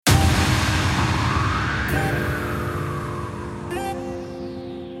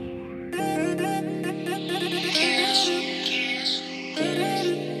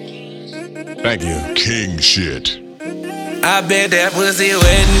Thank you. King shit. I bet that pussy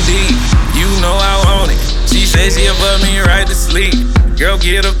wet and deep. You know I want it. She said she'll put me right to sleep. Girl,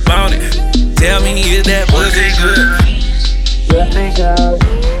 get up on it. Tell me, is that pussy good?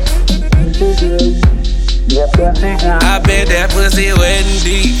 I bet that pussy wet and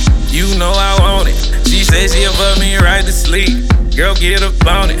deep. You know I want it. She said she'll put me right to sleep. Girl, get up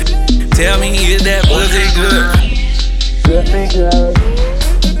on it. Tell me, is that pussy good?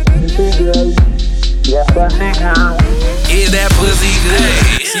 Is that pussy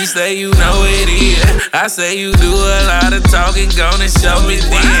good? She say you know it is. I say you do a lot of talking, gonna show me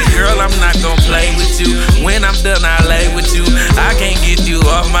then. Girl, I'm not gonna play with you. When I'm done, I lay with you. I can't get you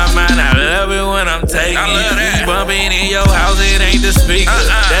off my mind. I love it when I'm taking you. Bumping in your house, it ain't the speaker.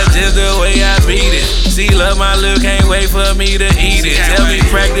 That's just the way I beat it. She love my look, can't wait for me to eat it. Tell me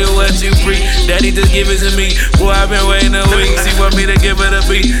practice what you preach. Daddy, just give it to me. Boy, I've been waiting a week. She want me to give her the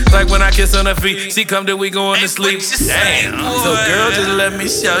beat. Like when I kiss on her feet. She come till we going to sleep. Damn. So girl, just let me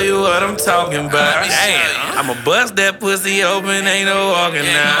show you what I'm talking about. Damn. I'ma bust that pussy open, ain't no walking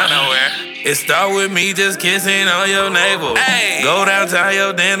now. It start with me just kissing on your navel. Go downtown,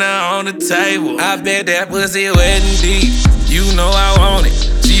 your dinner on the table. I bet that pussy wet and deep. You know I want it.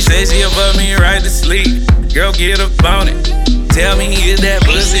 She said she'll put me right to sleep. Girl, get up on it. Tell me, is that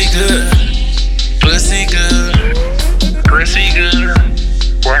pussy good? Pussy good. Pussy good.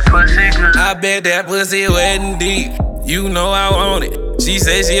 What pussy good? I bet that pussy wet and deep. You know I want it. She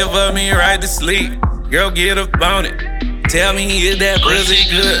said she'll put me right to sleep. Girl, get up on it. Tell me, is that pussy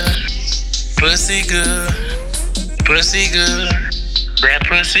good? Pussy good. Pussy good. That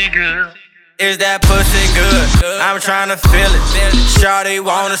pussy good. Is that pussy good? I'm tryna feel it. Shawty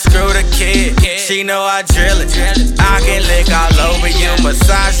wanna screw the kid. She know I drill it. I can lick all over you,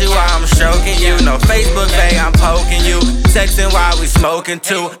 massage you while I'm stroking you. No Facebook, babe, I'm poking you. Texting while we smoking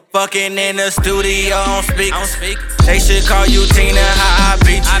too. Fucking in the studio on speakers. They should call you Tina, how I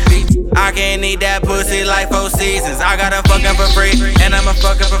beat you. I can't eat that pussy like 4 seasons. I gotta fuckin' for free, and I'ma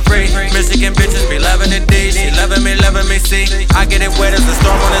fuckin' for free. Michigan bitches be loving the D. She loving me, see. I get it wet as a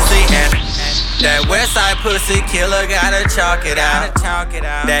storm on the sea. And that Westside pussy killer gotta chalk it out.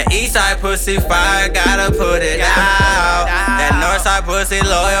 That Eastside pussy fire gotta put it out. That Northside pussy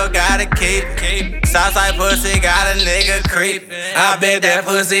loyal gotta keep. Southside pussy got a nigga creep. I bet that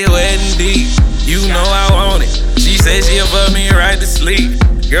pussy wet and deep. You know I want it. She said she'll put me right to sleep.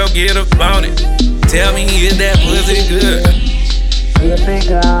 Girl, get up on it. Tell me, is that pussy good?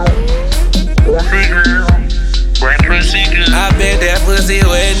 I bet that pussy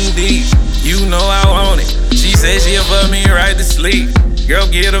wet and deep. You know I want it. She said she'll put me right to sleep. Girl,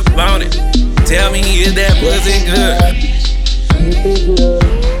 get up on it. Tell me, is that pussy good?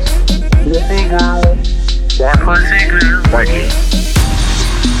 That pussy good. Thank you.